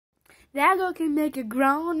That girl can make a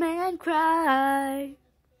grown man cry.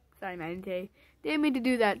 Sorry, Maddie and Tae. Didn't mean to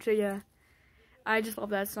do that to ya. I just love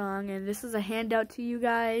that song, and this is a handout to you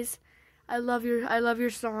guys. I love your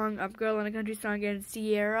song, Girl in a Country Song, and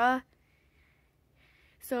Sierra.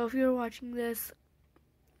 So if you're watching this,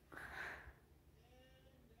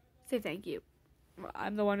 say thank you.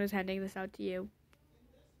 I'm the one who's handing this out to you.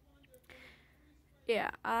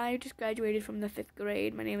 Yeah, I just graduated from the 5th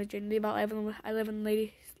grade. My name is Jen Liebel. I live in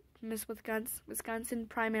Lady Miss Wisconsin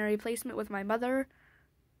primary placement with my mother.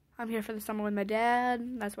 I'm here for the summer with my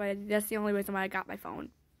dad. That's the only reason why I got my phone.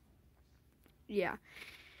 Yeah.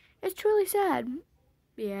 It's truly sad.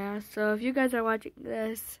 Yeah, so if you guys are watching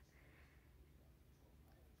this,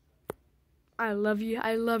 I love you.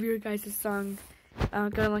 I love your guys' song.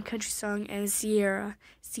 Girl in Country Song and Sierra.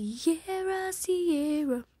 Sierra.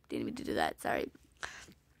 Didn't mean to do that, sorry.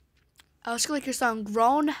 I also like your song,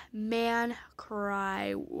 Grown Man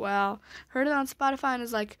Cry. Well, heard it on Spotify and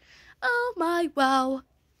was like, oh my, wow.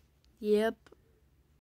 Yep.